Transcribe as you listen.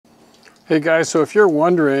Hey guys, so if you're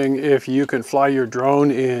wondering if you can fly your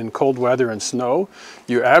drone in cold weather and snow,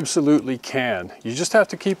 you absolutely can. You just have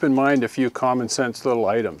to keep in mind a few common sense little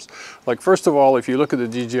items. Like first of all, if you look at the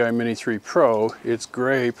DJI Mini 3 Pro, it's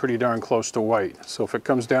gray pretty darn close to white. So if it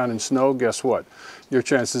comes down in snow, guess what? Your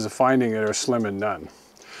chances of finding it are slim and none.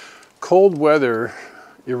 Cold weather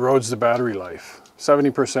erodes the battery life.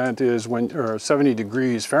 70% is when, or 70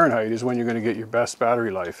 degrees Fahrenheit is when you're going to get your best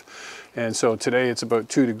battery life. And so today it's about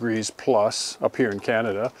 2 degrees plus up here in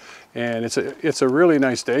Canada. And it's a really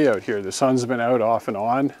nice day out here. The sun's been out off and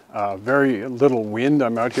on, very little wind.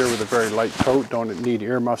 I'm out here with a very light coat, don't need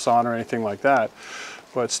earmuffs on or anything like that.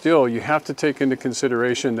 But still, you have to take into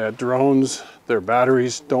consideration that drones, their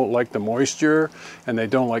batteries don't like the moisture and they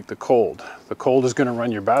don't like the cold. The cold is going to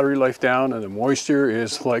run your battery life down, and the moisture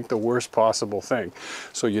is like the worst possible thing.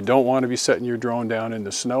 So you don't want to be setting your drone down in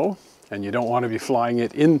the snow, and you don't want to be flying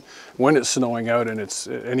it in when it's snowing out and it's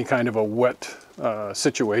any kind of a wet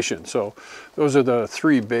situation. So those are the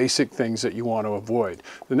three basic things that you want to avoid.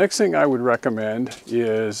 The next thing I would recommend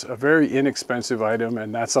is a very inexpensive item,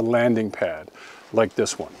 and that's a landing pad like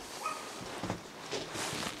this one.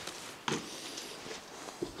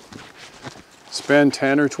 Spend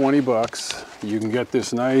 10 or 20 bucks, you can get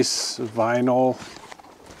this nice vinyl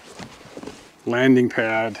landing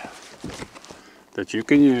pad that you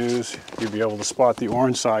can use. You'll be able to spot the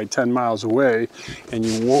orange side 10 miles away, and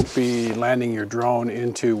you won't be landing your drone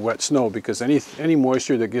into wet snow, because any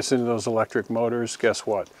moisture that gets into those electric motors, guess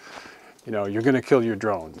what? You know, you're going to kill your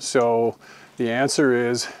drone. So the answer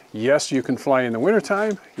is yes, you can fly in the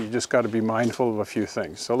wintertime. You just got to be mindful of a few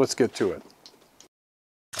things. So let's get to it.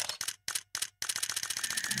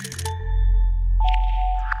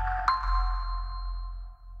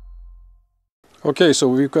 Okay, so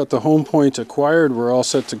we've got the home point acquired. We're all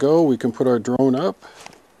set to go. We can put our drone up.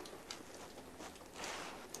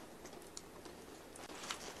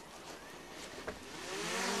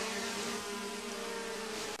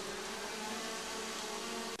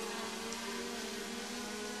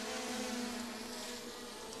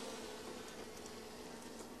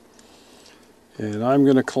 And I'm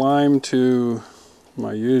going to climb to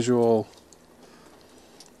my usual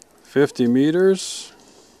 50 meters.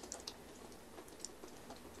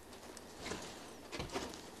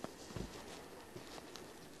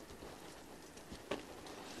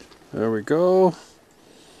 There we go.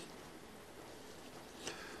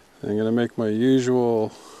 I'm going to make my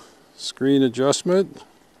usual screen adjustment,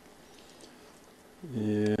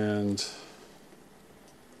 and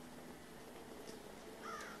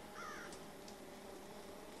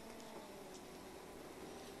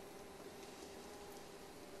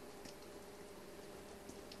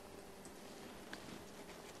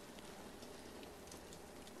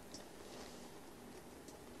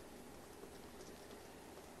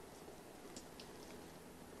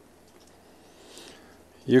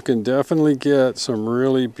you can definitely get some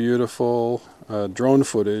really beautiful drone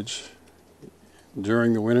footage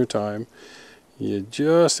during the winter time. You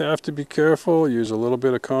just have to be careful, use a little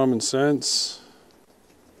bit of common sense.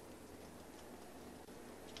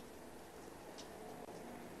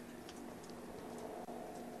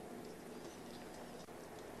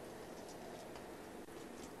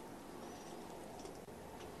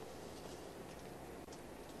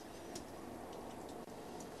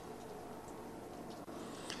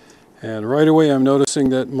 And right away I'm noticing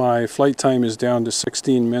that my flight time is down to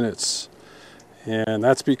 16 minutes. And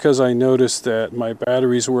that's because I noticed that my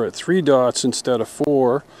batteries were at 3 dots instead of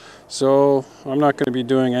 4. So I'm not going to be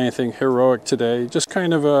doing anything heroic today. Just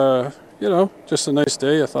kind of a, you know, just a nice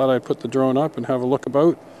day. I thought I'd put the drone up and have a look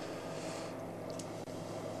about.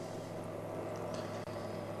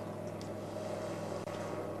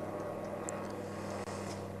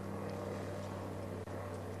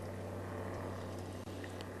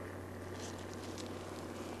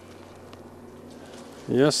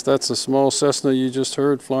 Yes, that's a small Cessna you just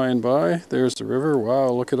heard flying by. There's the river. Wow,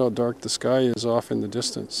 look at how dark the sky is off in the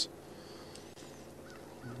distance.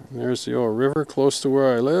 And there's the old river close to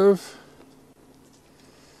where I live.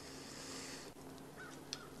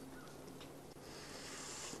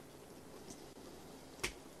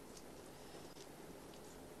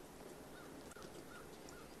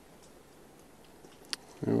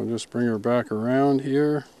 And we'll just bring her back around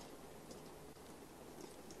here.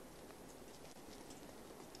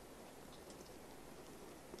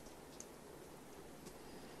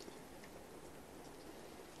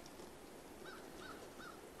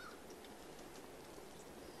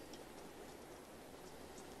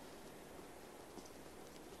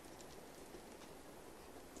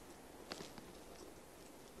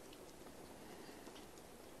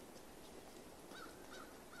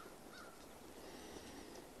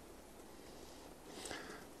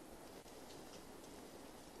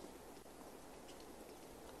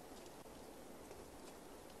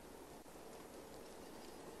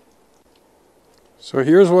 So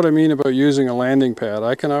here's what I mean about using a landing pad.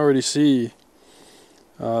 I can already see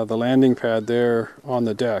the landing pad there on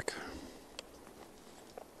the deck.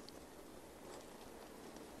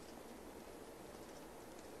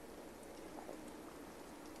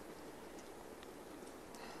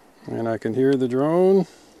 And I can hear the drone.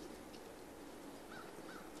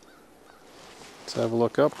 Let's have a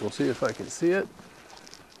look up. We'll see if I can see it.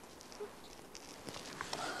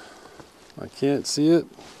 I can't see it.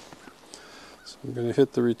 So I'm going to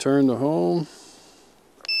hit the return to home.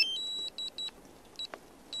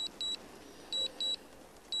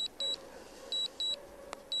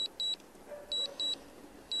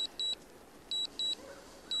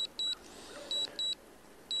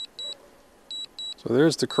 So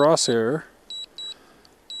there's the crosshair.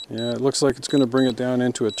 Yeah, it looks like it's going to bring it down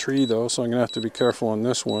into a tree though, so I'm going to have to be careful on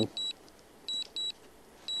this one.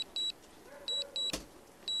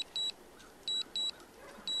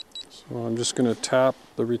 So I'm just going to tap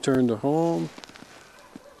the return to home.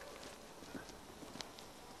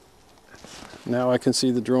 Now I can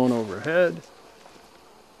see the drone overhead.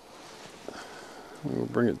 We'll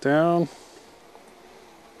bring it down.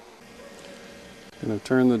 I'm going to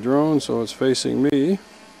turn the drone so it's facing me.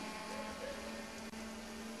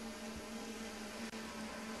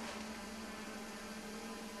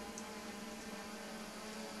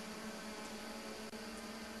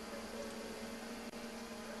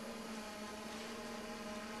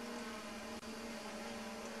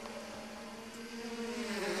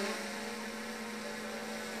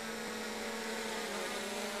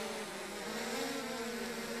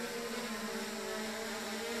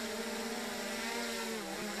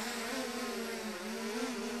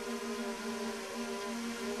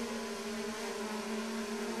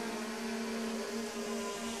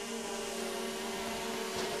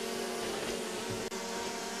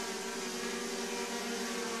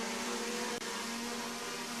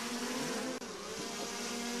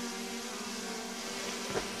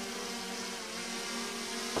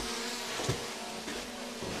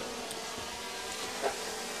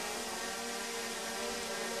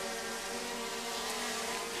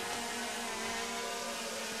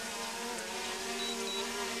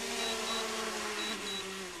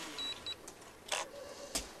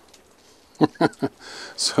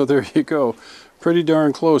 So there you go, pretty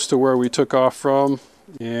darn close to where we took off from,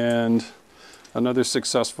 and another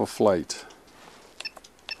successful flight.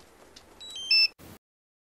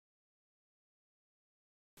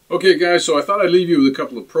 Okay guys, so I thought I'd leave you with a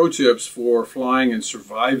couple of pro tips for flying and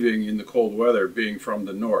surviving in the cold weather, being from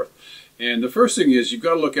the north. And the first thing is you've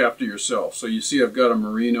got to look after yourself. So you see I've got a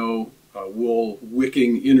merino wool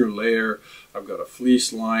wicking inner layer. I've got a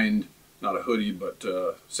fleece lined, not a hoodie, but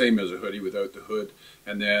same as a hoodie without the hood.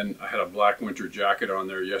 And then I had a black winter jacket on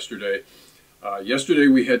there yesterday. Yesterday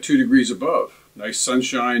we had 2 degrees above. Nice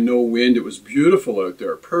sunshine, no wind. It was beautiful out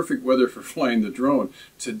there. Perfect weather for flying the drone.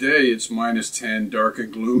 Today it's -10, dark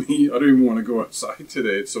and gloomy. I don't even want to go outside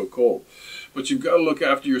today. It's so cold. But you've got to look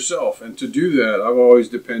after yourself. And to do that, I've always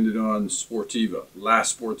depended on Sportiva, La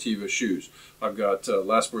Sportiva shoes. I've got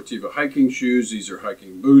La Sportiva hiking shoes. These are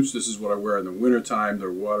hiking boots. This is what I wear in the wintertime.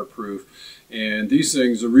 They're waterproof. And these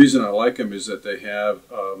things, the reason I like them is that they have...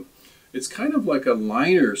 it's kind of like a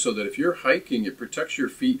liner, so that if you're hiking, it protects your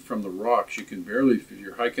feet from the rocks. You can barely, if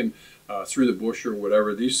you're hiking through the bush or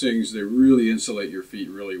whatever, these things, they really insulate your feet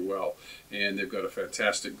really well. And they've got a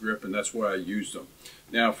fantastic grip, and that's why I use them.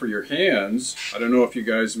 Now for your hands, I don't know if you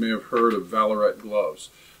guys may have heard of Valorette gloves.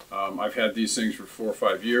 I've had these things for 4 or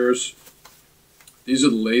 5 years. These are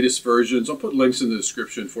the latest versions. I'll put links in the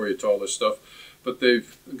description for you to all this stuff. But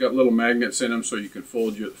they've got little magnets in them, so you can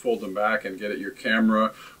fold them back and get at your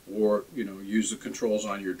camera, or use the controls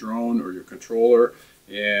on your drone or your controller.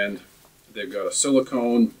 And they've got a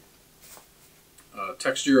silicone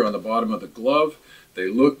texture on the bottom of the glove. They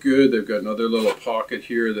look good. They've got another little pocket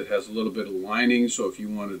here that has a little bit of lining, so if you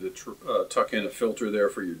wanted to tuck in a filter there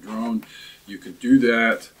for your drone, you can do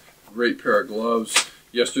that. Great pair of gloves.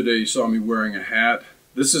 Yesterday you saw me wearing a hat.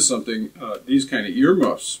 This is something, these kind of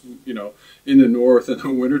earmuffs, in the north in the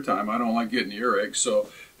wintertime, I don't like getting earaches, so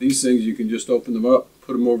these things you can just open them up,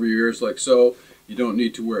 put them over your ears like so. You don't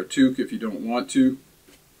need to wear a toque if you don't want to.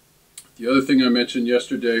 The other thing I mentioned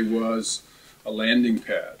yesterday was a landing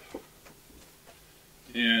pad.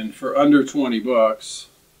 And for under 20 bucks,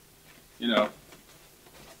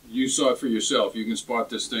 you saw it for yourself. You can spot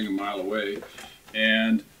this thing a mile away.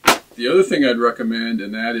 And the other thing I'd recommend,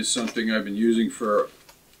 and that is something I've been using for,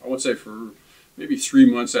 I would say for maybe 3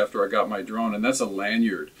 months after I got my drone, and that's a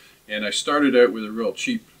lanyard. And I started out with a real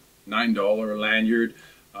cheap $9 lanyard.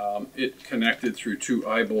 It connected through 2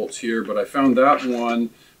 eye bolts here, but I found that one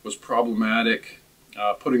was problematic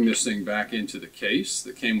putting this thing back into the case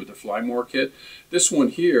that came with the Fly More kit. This one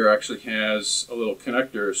here actually has a little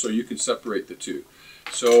connector so you can separate the two.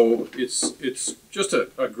 So it's just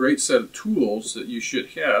a great set of tools that you should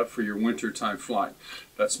have for your wintertime flying.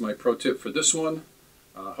 That's my pro tip for this one.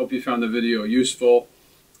 Hope you found the video useful.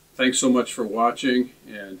 Thanks so much for watching,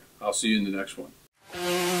 and I'll see you in the next one.